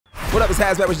What up, it's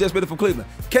HazMatt with Just Bit from Cleveland.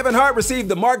 Kevin Hart received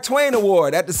the Mark Twain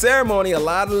Award. At the ceremony, a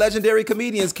lot of legendary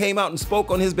comedians came out and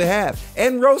spoke on his behalf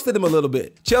and roasted him a little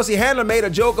bit. Chelsea Handler made a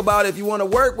joke about if you want to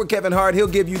work with Kevin Hart, he'll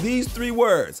give you these 3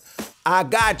 words: I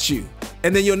got you.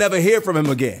 And then you'll never hear from him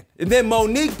again. And then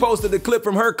Monique posted a clip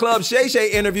from her Club Shay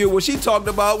Shay interview where she talked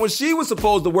about when she was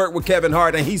supposed to work with Kevin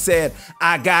Hart and he said,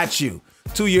 I got you.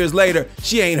 2 years later,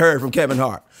 she ain't heard from Kevin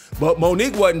Hart. But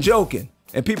Monique wasn't joking.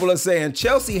 And people are saying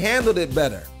Chelsea handled it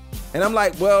better. And I'm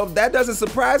like, well, that doesn't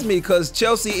surprise me because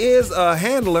Chelsea is a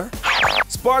handler.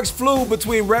 Sparks flew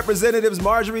between Representatives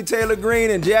Marjorie Taylor Greene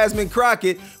and Jasmine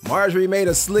Crockett. Marjorie made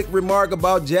a slick remark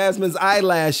about Jasmine's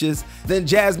eyelashes. Then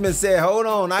Jasmine said, hold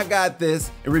on, I got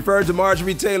this, and referred to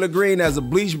Marjorie Taylor Greene as a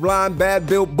bleached blonde,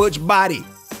 bad-built butch body.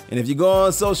 And if you go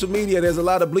on social media, there's a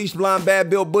lot of bleached blonde,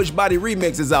 bad-built butch body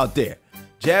remixes out there.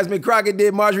 Jasmine Crockett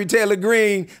did Marjorie Taylor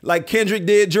Greene like Kendrick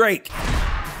did Drake.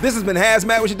 This has been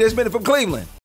HazMatt with your Dishin from Cleveland.